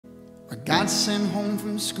I got sent home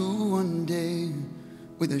from school one day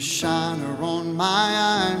with a shiner on my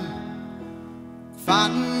eye.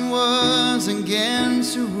 Fighting was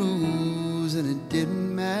against the rules and it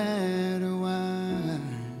didn't matter why.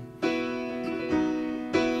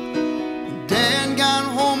 Dad got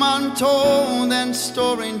home untold, that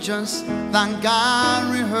story just like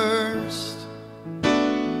God rehearsed.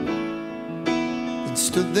 It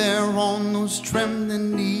stood there on those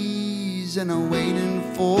trembling knees and waiting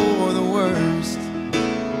for the worst.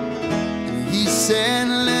 And he said,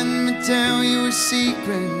 let me tell you a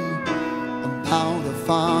secret about a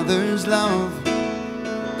father's love,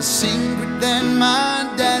 a secret that my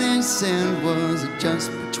daddy said was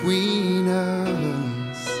just between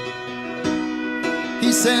us.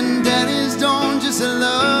 He said, daddies don't just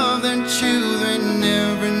love their children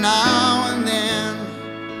every now and then.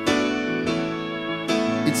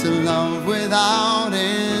 It's a love without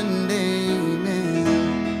end,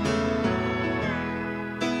 amen.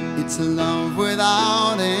 It's a love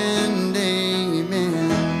without end,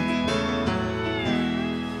 amen.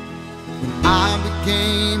 I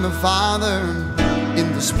became a father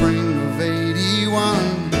in the spring of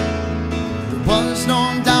 '81. There was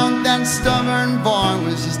no doubt that stubborn boy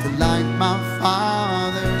was just like my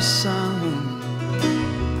father's son.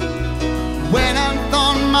 When I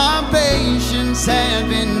thought my patience had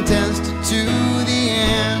been tested to the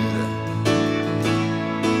end,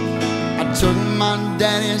 I took my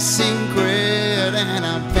daddy's secret and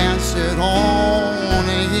I passed it on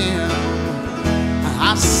to him.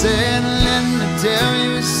 I said, let me tell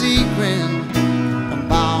you a secret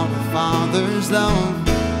about a father's love,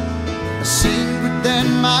 a secret that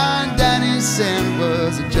my daddy said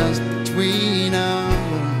was just between us.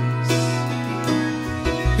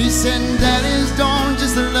 He said, daddies don't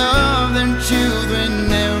just love their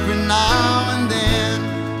children every now and then.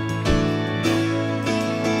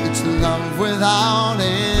 It's love without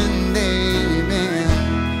end, amen.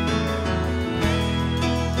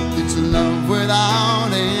 It's love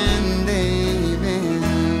without end, amen.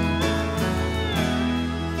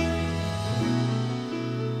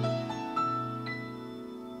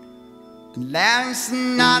 Last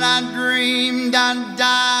night I dreamed I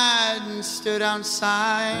died and stood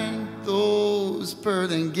outside those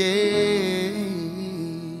pearly gates.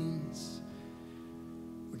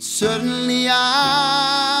 But suddenly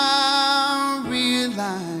I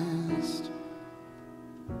realized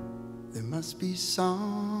there must be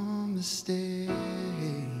some mistake.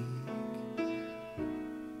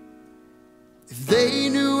 If they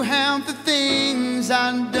knew half the things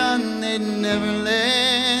I'd done, they'd never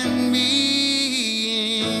let me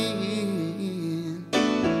in.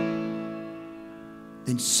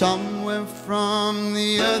 Then somewhere from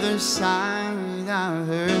the other side I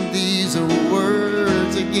heard these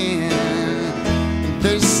words again.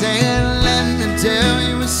 They said, let me tell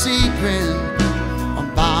you a secret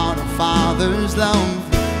about a father's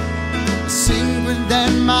love, a secret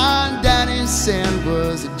that my daddy said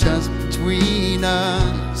was just between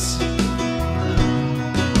us.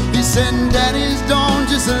 He said, daddies don't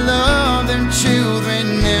just love their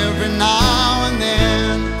children every now